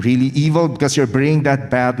you really evil because you're bringing that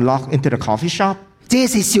bad luck into the coffee shop? 這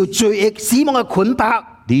是受罪惡死亡嘅捆綁。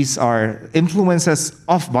 These are influences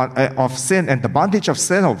of sin and the bondage of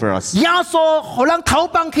sin over us. 耶穌可能頭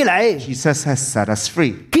綁起嚟。 Jesus has set us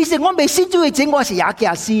free. 其實我未先做嘅整，我是也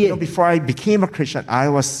驚死 You know, 嘅， before I became a Christian, I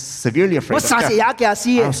was severely afraid 我 of 實是也 death. 驚死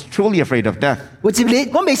I 嘅。 was truly afraid of death. 我接你，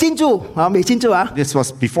我未先做，未先做啊！ This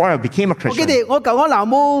was before I became a 我記 Christian. 得我舊我老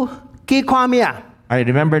母去看咩啊？ I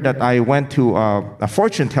remember that I went to a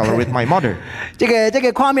fortune teller with my mother. 這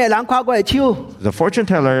個看咩人跨過嚟超， The fortune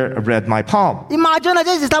teller read my palm. 你買咗啦，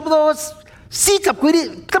真是差不多40幾啲，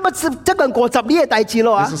今日即係過10年嘅大事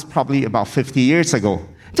咯啊 This！was probably about 50 years ago.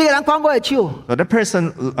 這個人跨過嚟超， So the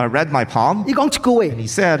person read my palm 你講一句話， and he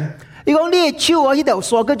said, 你講呢個超啊，呢條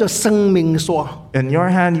鎖叫做生命鎖， in your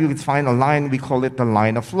hand you can find a line, we call it the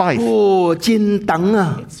line of life. 哦，真等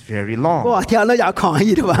啊！ It's very long 哇，聽到也講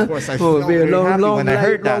呢度啊 course, I felt very happy when I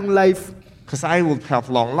heard that. long life。 because I will have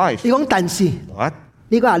long life. 你講但是， What?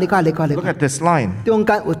 你講， Look at this line. 中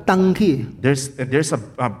間有燈去，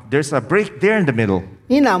 There's a break there in the middle.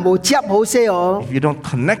 你若冇接好些哦， If you don't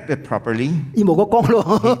connect it properly, 你冇個講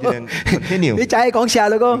咯 He didn't continue. 你就係講成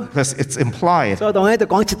咯個， because it's implied. 所以當喺度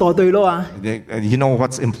講一大堆咯啊。 You know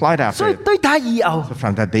what's implied 所以 after it. 對他以後， So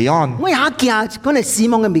from that day on, 我也驚嗰啲死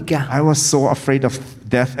亡嘅物件。 I was so afraid of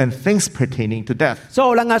death and things pertaining to death.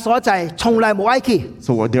 所以人嘅所在，從來冇愛去。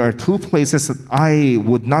 So there are two places that I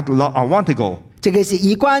would not want to go. 一個是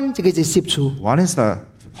醫館，一個是攝處。 One is the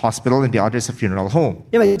hospital and the other is a funeral home.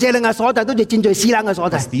 因為這兩個所在都係戰在死人嘅所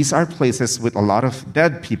在， Because these are places with a lot of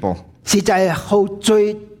dead people. 實在係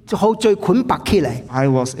好最捆綁起嚟。 I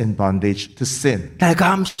was in bondage to sin. 但係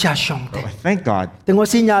感謝上帝， I thank God. 等我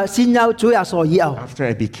先有主耶穌以後， After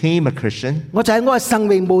I became a Christian, 我就喺我嘅生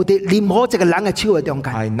命無敵任何一個人嘅手嘅中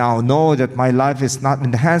間， I now know that my life is not in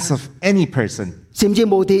the hands of any person. 甚至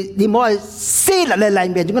無敵任何嘅勢力嘅裏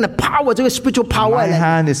面，就講係 power，這個 spiritual power My 嚟。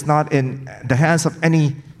 hand is not in the hands of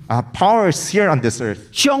any powers here on this earth.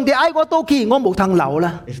 上帝嗌我到去，我無通留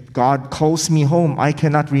啦； If God calls me home, I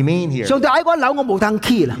cannot remain here. 上帝嗌我留，我無通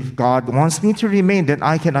去啦。 If God wants me to remain, then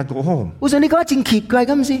I cannot go home. 我想你覺得真奇怪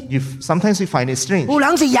咁先， Sometimes we find it strange. 有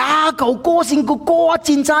人是也夠歌先個歌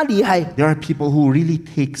真渣厲害， There are people who really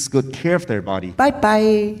takes good care of their body, 拜拜。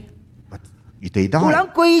 but they 有 die. 人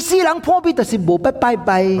貴死人破病，就是無不拜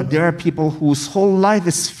拜。 But there are people whose whole life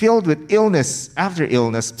is filled with illness after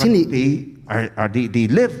illness, but they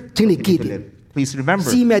live. 請你記得， Please remember,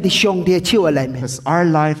 生命喺上帝嘅手嘅裏面。 because our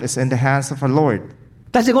life is in the hands of our Lord.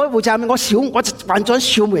 但是我負責，我完全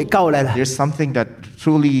想唔夠嚟啦。 There's something that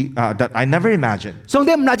truly that I never imagined. 上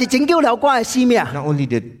帝唔係拯救了我嘅生命， Not only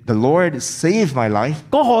did the Lord save my life,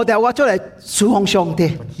 我何掉我出嚟侍奉上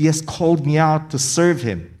帝。 He has called me out to serve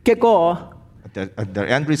Him. 結果， At the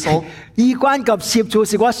end result, 醫館及攝處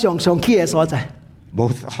是我常常去嘅所在。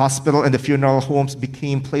 both hospital and the funeral homes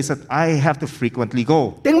became places that I have to frequently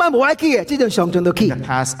go. 點解冇愛去嘅？即係常常都去 In。the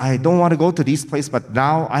past, I don't want to go to these places, but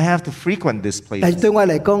now I have to frequent this 但係 place. 對我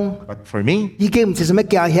嚟講， But for me, 已經唔係什麼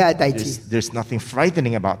驚嚇嘅代志。 there's nothing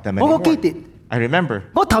frightening about them 我 anymore. 記得 I remember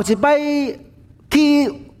我頭一擺去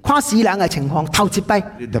看死人嘅情況，頭一擺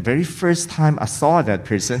the very first time I saw that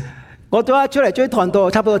person. 我都出嚟追團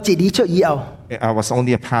到差不多1年出以後， I was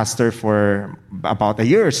only a pastor for about a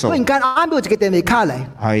year or 突 so. 然間啱到一個電話卡嚟，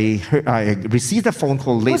 I received a phone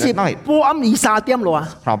call 嗰 late 時 at night. 半暗2、3點咯啊！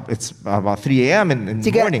 It's about 3 a.m. in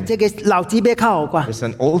這 the 個 morning. 這個老姊妹卡我啩， There's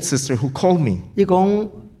an old sister who called me. 伊講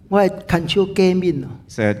我係近超鏡面啊！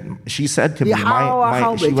 She said to me,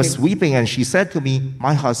 she was weeping and she said to me,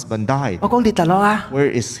 my husband died. 我講跌特落啊！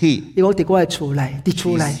 Where is he? 你講跌過係厝嚟，跌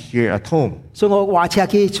厝嚟， He's here at home. 所以我話車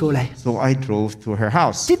去厝嚟。 So I drove to her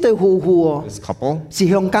house. 呢對夫婦 This couple 是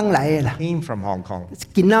香港嚟嘅啦， came from Hong Kong.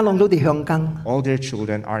 見啦弄到啲香港， All their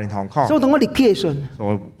children are in Hong 所以 Kong. 我同我哋去嘅時，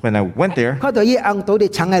 So when I went there, 佢就一硬到啲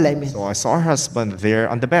撐喺裏面， so I saw her husband there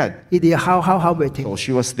on the bed. 呢啲敲未停。 So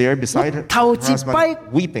she was there beside her Thầu husband chỉ bay-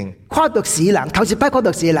 weeping. 跨到死人，頭次批跨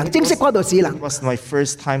到死人，正式跨到死人 It。was my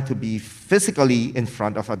first time to be physically in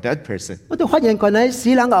front of a dead person. 我就發現佢喺死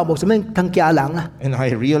人又冇什麼更驚人啊， And I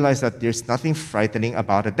realized that there's nothing frightening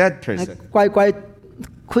about a dead person. 乖乖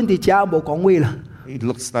困喺家冇講話啦， He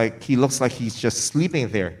looks like he's just sleeping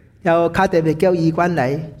there. 又卡地嚟叫醫官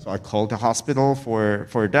嚟 So I called the hospital for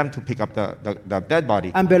them to pick up the dead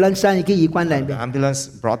body. ，ambulance 已經醫官嚟 The 嘅， ambulance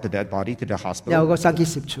brought the dead body to the 有 hospital, 個生機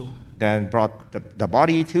攝處， then brought the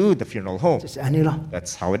body to the funeral home. 就是咁樣咯，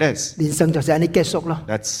 That's how it is. 人生就是咁樣結束咯。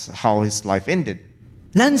 That's how his life ended.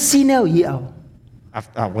 咱死了以後，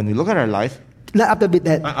 When we look at our life, 咱 after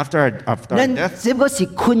death， after our 咱 death, 只不過是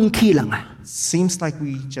困起人啊， seems like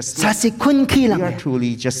we just 實 sleep. 是困起 We 人 are 嘅。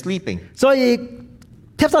 truly just sleeping. 所以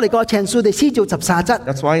帖撒羅尼迦前書第4章13節，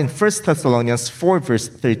 That's why in 1 Thessalonians 4 verse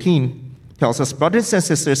 13 tells us, brothers and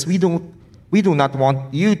sisters, we do not want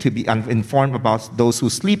you to be uninformed about those who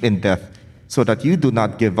sleep in death, so that you do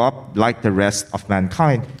not give up like the rest of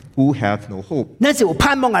mankind who have no hope. 咱是有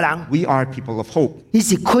盼望嘅人， We are people of hope. 你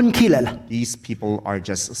是困起嚟啦， These people are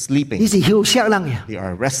just 你 sleeping. 是休息人嘅， They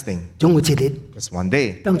are resting. 總有一日， Because one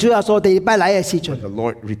day, 當主耶穌第八來嘅時陣， the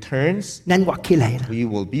Lord returns, 咱活起嚟啦。 we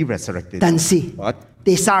will be resurrected. 但是 But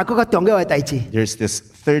第三個重要嘅代志， there's this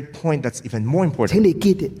third point that's even more 請 important. 你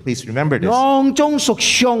記得， Please remember this. 當中屬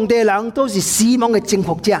上帝嘅人都是死亡嘅征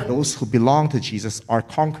服者。 Those who belong to Jesus are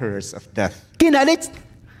conquerors of death. 今日呢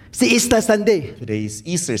是 Easter Sunday， Today is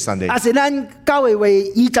Easter Sunday. 也是咱教會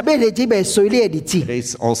為21日子嘅水禮嘅日子。 Today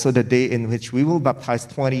is also the day in which we will baptize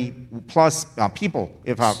 20 plus people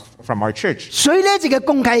from our church. 水禮是個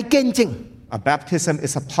公開見證， A baptism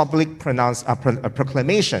is a public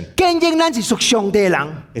proclamation. 見證咱是屬上帝嘅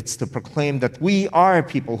人， It's to proclaim that we are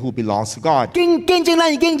people who belongs to God. 見證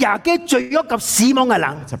咱已經贏嘅罪惡及死亡嘅人。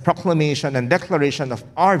 It's a proclamation and declaration of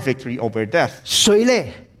our victory over death. 水禮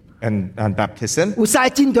And baptism, 有三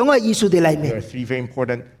真重嘅意思喺裏 there 面。 are three very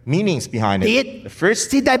important meanings behind 第 it. 一 The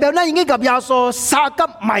first, 是代表咱已經及耶穌三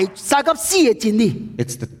級死嘅真理。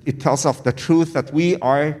 it tells of the truth that we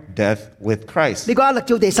are dead with Christ. 你講六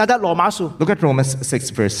照第三節羅馬書， Look at Romans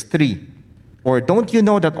 6 verse 3. Or don't you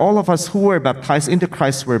know that all of us who were baptized into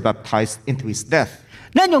Christ were baptized into his death?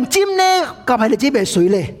 咱用尖呢及係你這邊水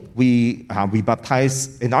咧， We baptize,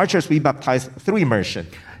 in our church, we baptize through immersion.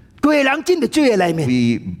 佢係人進到水嘅裏面，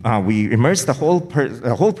 We immerse the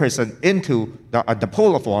whole person into the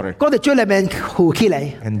pool of water, 嗰條水裏面浮起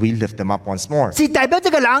嚟， and we lift them up once more. 是代表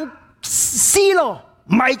這個人死咯，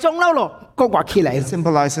埋葬咗咯，個活起嚟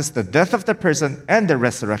It。symbolizes the death of the person and the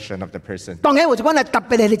resurrection of the person. 當然，我就講係特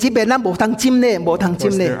別係你這邊，咱無通尖呢，無通 Of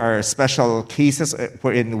尖 course, there 呢。 are special cases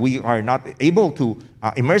wherein we are not able to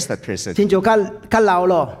immerse that person. 先做較老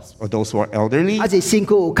咯， Or those who are elderly, 還是身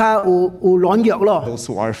軀有軟弱咯。 those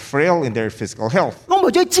who are frail in their physical health. 我冇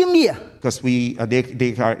做尖呢啊， Because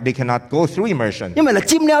they cannot go through immersion. 因為嚟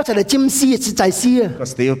尖了就嚟尖死，實在死啊！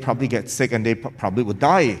 Because they will probably get sick and they probably would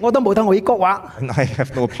die. 我都冇通可以講話， And I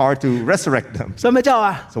have no power to resurrect them. 所以咪就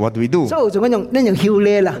啊， So what do we do? 所以我就講用曉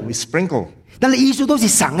咧啦。 We sprinkle. 但係意思都是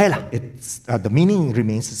神嘅啦， The meaning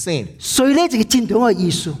remains the same. 水咧就係真重嘅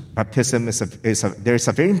意思， Baptism there's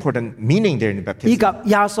a very important meaning there in 以 baptism. 及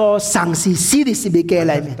耶穌神是死喺十字架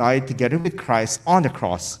裏面。 Died together with Christ on the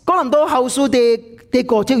cross. 講到後書第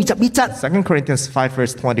個章21節， 2 Corinthians 5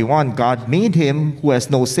 verse 21, God made him who has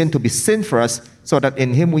no sin to be sin for us, so that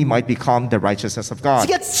in him we might become the righteousness of 呢 God.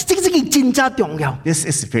 件真真重要。 This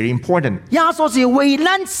is very important. 耶穌是為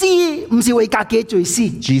咱死，唔是為家己罪死。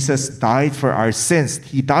耶 Jesus died for our sins.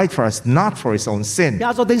 He died for us, not for his own sin.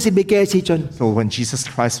 穌頂十字架嘅時陣， So when Jesus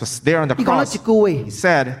Christ was there on the 佢講咗 cross, 一句話 he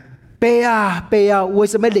said, 爸啊爸啊，為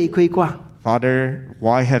什麼離開我 Father,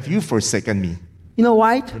 why have you forsaken me? ？You know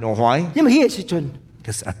why？ You know why? 因為呢個時陣，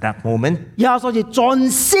 Because at that moment, 耶穌是全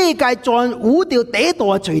世界全宇宙第一大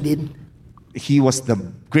嘅罪人。 he was the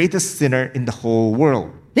greatest sinner in the whole world.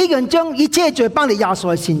 呢個人將一切罪放喺耶穌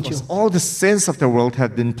嘅身上， All the sins of the world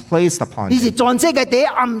had been placed upon 你是 him. 全世界第一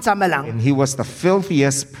暗沉嘅人， And he was the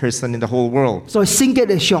filthiest person in the whole world. 所以聖潔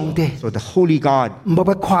嘅上帝 So the holy God 唔冇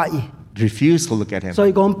不誇意， refused to look at him. 所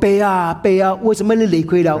以講爸啊爸啊，為什麼你離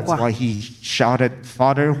開了 That's 我？ why he shouted,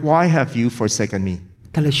 Father, why have you forsaken me?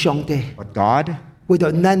 但係上帝 But God, 為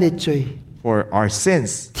咗咱嘅罪， for our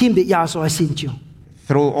sins. 添入耶穌嘅身上，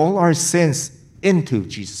 Throw all our sins into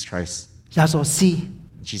Jesus Christ. 耶穌死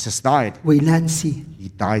Jesus died. 為咱死， He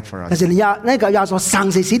died for 但 us. 是呢個耶穌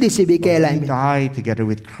生死死喺十字架裏 He 面， died together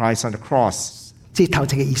with Christ on the cross. 即係頭一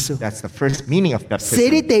個意思。 That's the first meaning of 死 baptism.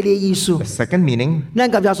 的第二個意思 The，second meaning,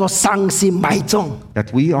 咱及耶穌生死埋葬。 that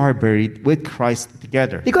we are buried with Christ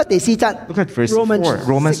together. 呢個第四節 Look at verse 4.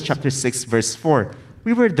 Romans chapter 6, verse 4.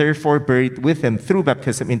 We were therefore buried with him through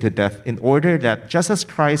baptism into death, in order that just as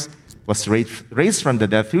Christ was raised from the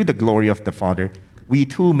dead through the glory of the Father, we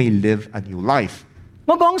too may live a new life.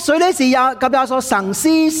 我講水呢是及耶穌生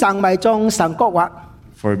死、生埋葬、生國活。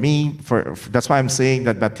 For me, that's why I'm saying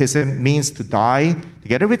that baptism means to die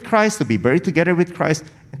together with Christ, to be buried together with Christ,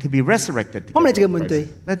 and to be resurrected 我們 together 嚟 with 這個問題， Christ.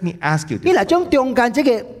 Let me ask you 你 this. 嚟將中間這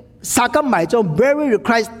個殺金埋葬 bury with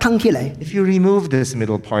Christ 吞起嚟， If you remove this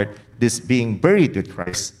middle part, this being buried with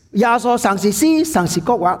Christ, 耶穌生是死，生是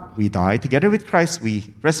國活， we die together with Christ, we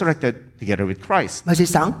resurrected together with Christ. 咪是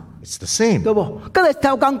生， It's the same. 對不？今日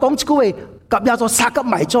頭間講一句話，及耶穌殺金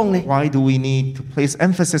埋葬呢？ Why do we need to place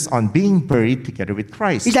emphasis on being buried together with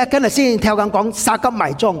而 Christ? 且今日先頭間講殺金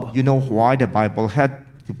埋葬喎， You know why the Bible had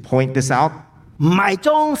to point this out? 埋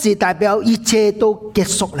葬是代表一切都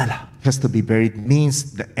結束啦啦。 Because to be buried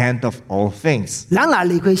means the end of all things. 人嗱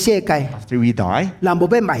離開世界， After we die, 人冇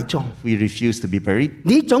被埋葬， we refuse to be buried.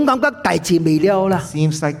 你總感覺大事未了啦。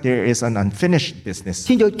 Seems like there is an unfinished business.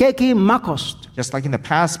 先做基基 Marcos， Just like in the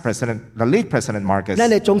past president, the late President Marcus, 你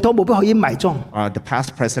哋總統冇必可以埋葬， the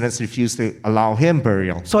past presidents refused to allow him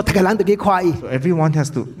burial. 所以大家人都幾快， So everyone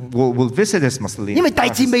will visit this mausoleum. 因為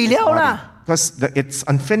大事未了啦。 Because it's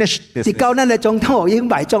unfinished 直 business. 到呢你總統已經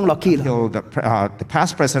埋葬落去啦， Till the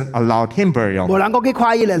past president allowed him burial. 冇人講幾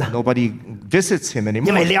快嘅啦， Nobody visits him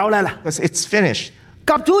因為 anymore 了啦啦。 because it's finished.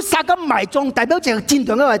 及早殺金埋葬代表就係戰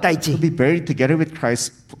場一位大事 To，be buried together with Christ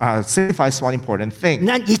signifies one important thing.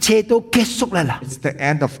 嗱一切都結束啦啦， It's the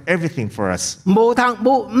end of everything for us. 唔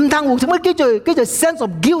通有什麼叫做 sense of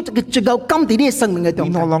guilt 嘅罪疚感喺呢個生命嘅 We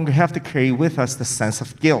中 no 間。 longer have to carry with us the sense of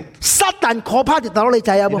guilt. 撒旦可怕就到你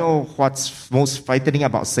仔啊 You 噃， know what's most frightening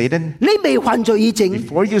about Satan? 你未犯罪以前，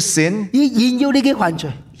 Before you sin, 而要你嘅犯罪，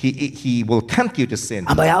 he will tempt you to sin.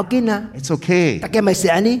 係咪有堅啊？ It's okay. 大家咪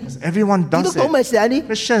成呢？ Everyone 基督 does 徒咪 it. 成呢？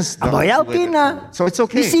 Christians 係咪有 don't do 堅啊 it.？So it's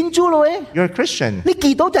你 okay. 信主咯誒？ You're a Christian. 你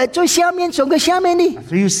祈禱就係最下面上嘅下面呢？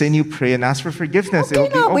 After you sin, you pray and ask for forgiveness. 堅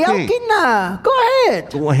It'll 啊，唔 be 有 okay. 堅啊，Go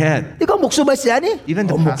ahead。 Go ahead. 你講牧師咪成呢？ Even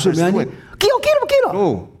the 我牧師 pastors 咪 do 呢 it.？基咯，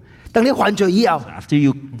 Go. 等你犯罪以後， After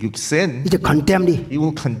you sin, 你就 condemn 你， he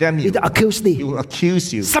will condemn 你 you. 就 accuse He 你。 will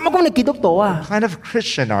accuse you. 什麼講你基督徒啊？ What kind of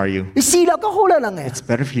Christian are you? 你死了都好啦，人嘅。 It's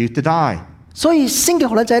better for you to die. 所以聖經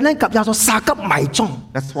學咧就係咧及有咗殺急埋葬，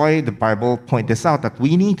 That's why the Bible points this out that we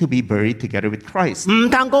need to be buried together with Christ. 唔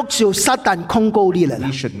通個朝撒旦控告你啦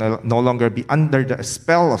We should no longer be under the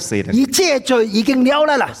spell of Satan. 而這罪已經了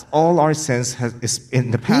啦啦， All our sins is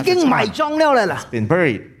in the 已 past. 經 It's 埋 gone. 葬了啦啦， Been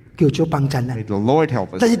buried. 叫做幫襯啦。 May the Lord help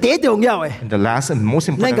但 us. 是第一重要嘅， And the last and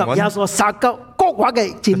most 你 important 及有 one, 咗殺急國話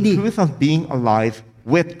嘅真 the 理， truth of being alive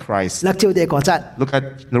with Christ. 嗱照第個質， Look at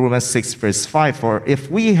Romans 6, verse 5. For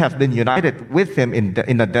if we have been united with him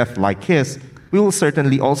in a death like his, we will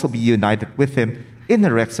certainly also be united with him in a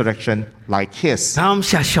resurrection like his. 感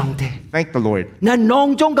謝上帝。 Thank the Lord. 嗱，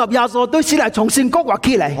囊中及有咗對死嚟重新國話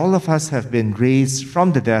起嚟， All of us have been raised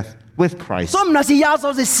from the death with Christ. 所以唔係是有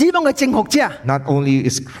咗是死亡嘅正學者， Not only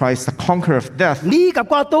is Christ the conqueror of death, 你及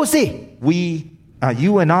我都是。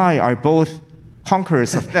 you and I are both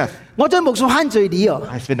conquerors of death. 我做牧師慳罪你哦。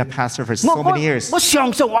 I've been a pastor for 我 so 我 many years. 我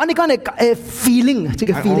常常話你講你feeling 啊，即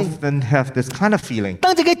個 I feeling。 often have this kind of feeling.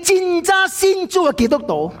 當一個真真先主嘅基督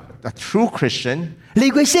徒 A true Christian,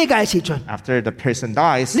 離開世界嘅時陣， after the person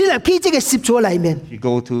dies, 你嚟喺這個攝座裏面， you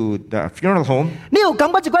go to the funeral home, 你又感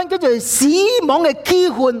覺一關叫做死亡嘅氣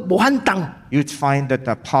氛無限重。 you'd find that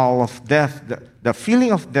the power of death, the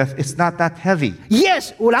feeling of death is not that heavy.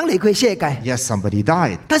 Yes，有人離開世界， Yes, somebody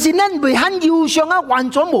died, 但是咱未肯憂傷啊，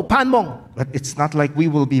患咗無盼望， but it's not like we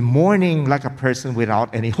will be mourning like a person without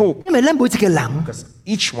any hope. 因為咱每一個人 Because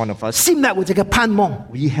each one of us, 心內有一個盼望，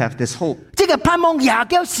 we have this hope. 這個盼望也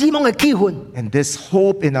叫死亡嘅氣氛， And this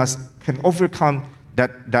hope in us can overcome that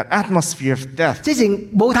atmosphere of death. 這是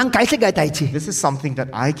無通解釋嘅代志。 This is something that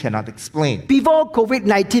I cannot explain. Before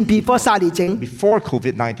COVID-19，before 3年前， Before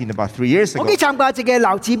COVID-19, about 3 years 我 ago, 去參加一個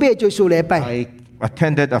老姊妹嘅最數禮拜， I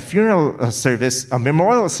attended a funeral service, a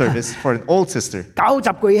memorial service for an old sister. 90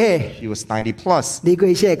幾歲 She was 90 plus 離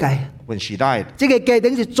開世界。 when she died. 這個家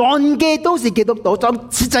庭是全家都是基督徒，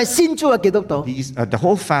實在先主嘅基督徒。 The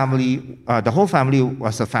whole family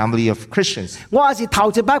was a family of Christians. 我也是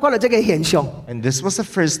頭一擺看到這個現象， And this was the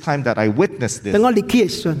first time that I witnessed 等 this. 我離開嘅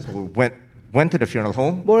時陣， So went to the funeral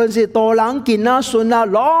home. 無論是大冷件啦、順啦，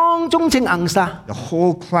朗中青硬紗， The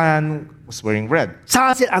whole clan was wearing red.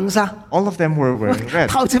 沙石硬紗， All of them were wearing red.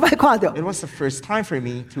 頭前快看到。 It was the first time for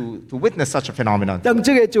me to witness such a phenomenon. 當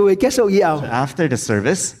這個聚會結束以後， After the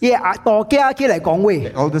service, 大家起嚟講話。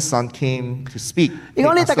 the eldest son came to speak. 如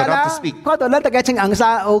果你 He 大 stood 家 up 啦 to speak. 看到咧，大家穿硬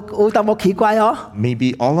紗，好淡薄奇怪哦。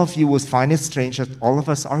 Maybe all of you will find it strange that all of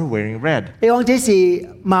us are wearing red. 你講這是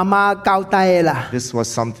媽媽交代嘅啦。 This was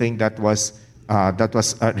something that was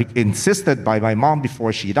insisted by my mom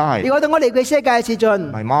before she 如 died. 果到我離開世界嘅時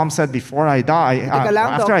陣， My mom said, before I die, 大家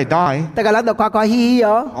諗到 after I die, 大家諗到誇誇嘻嘻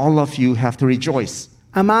哦。 all of you have to rejoice.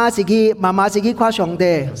 阿媽自己、媽媽自己誇上帝，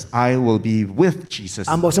 Because I will be with Jesus.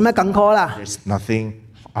 冇什麼感慨啦。 There's nothing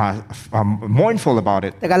mournful about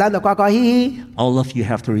it. 大家諗到誇誇嘻嘻， All of you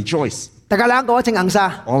have to rejoice. 大家諗過穿硬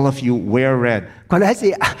紗， All of you wear red. 佢哋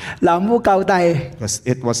係男母交代。 Because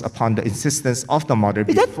it was upon the insistence of the mother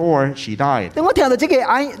before she died. 當我聽到這個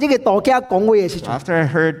大家講話嘅時候， After I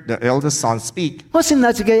heard the eldest son speak, 我心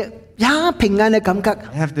內自己也平安嘅感覺。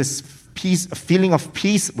 I have this peace, a feeling of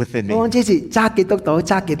peace within 我 me. 講這是揸基督徒，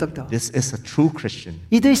揸基督徒。 This is a true Christian.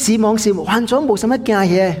 呢對死亡是完全冇什麼驚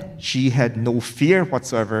嘅， She had no fear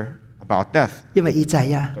whatsoever about death. 因為伊知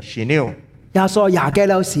啊， But she knew 耶穌也解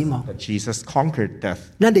了死亡。 that Jesus conquered death.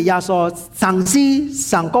 咱哋耶穌生死、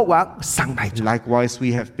生國惑、生敗咗。 Likewise,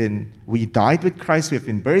 we died with Christ, we have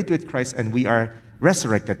been buried with Christ, and we are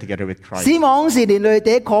resurrected together with Christ. 死亡是人類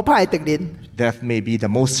第一可怕嘅敵人， Death may be the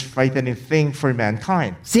most frightening thing for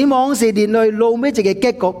mankind, 死亡是人類老尾一個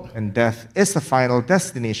結局。 and death is the final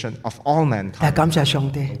destination of all 但係 mankind. 感謝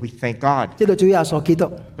上帝， We thank God 知道主耶穌基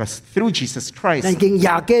督， because through Jesus 咱 Christ, 已經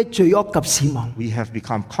贏過罪惡及死亡。 we have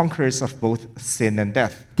become conquerors of both sin and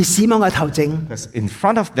death. 喺死亡嘅頭前， Because in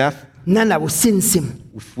front of death, 咱係有信心，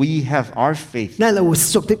 if we have our faith, 咱係有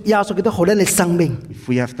屬的耶穌基督好咱嘅生命， if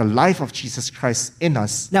we have the life of Jesus Christ in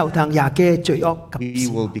us, 咱有通贏過罪惡及 we 死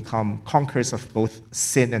will 亡。 become conquerors of both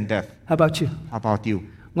sin and death. How about you？ How about you?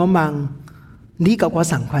 我望你及我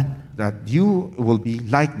神群 That you will be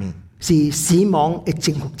like me, 是死亡嘅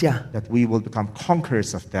征服者。 that we will become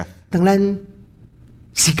conquerors of death. 等咱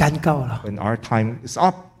時間夠啦， When our time is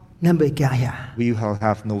up, 咱袂驚呀， we will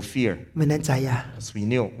have no fear, 咪咱知呀。 because we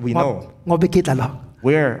know 我要去得落，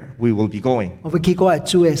 where we will be going. 我要去我係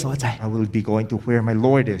主嘅所在， I will be going to where my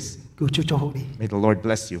Lord is. 叫主祝福你。 May the Lord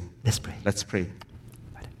bless you. Let's pray。 Let's pray.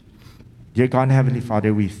 Dear God and Heavenly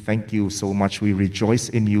Father, we thank you so much. We rejoice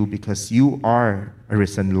in you because you are a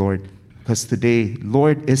risen Lord. Because today,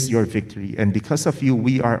 Lord, is your victory. And because of you,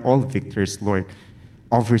 we are all victors, Lord,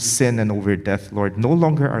 over sin and over death, Lord. No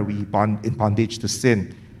longer are we in bondage to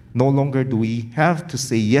sin. No longer do we have to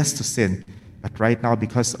say yes to sin. But right now,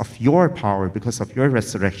 because of your power, because of your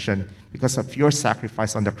resurrection, because of your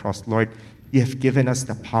sacrifice on the cross, Lord, you have given us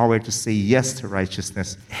the power to say yes to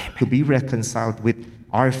righteousness, to be reconciled with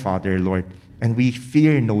our Father, Lord. And we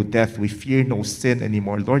fear no death, we fear no sin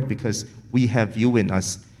anymore, Lord, because we have you in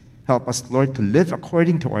us. Help us, Lord, to live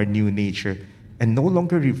according to our new nature and no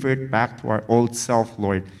longer revert back to our old self,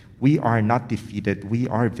 Lord. We are not defeated, we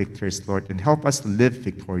are victors, Lord, and help us to live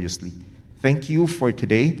victoriously. Thank you for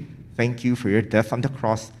today. Thank you for your death on the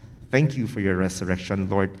cross. Thank you for your resurrection,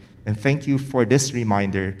 Lord. And thank you for this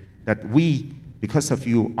reminder that we, because of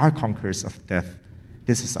you, are conquerors of death.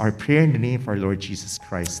 This is our prayer in the name of our Lord Jesus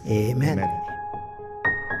Christ. Amen. Amen.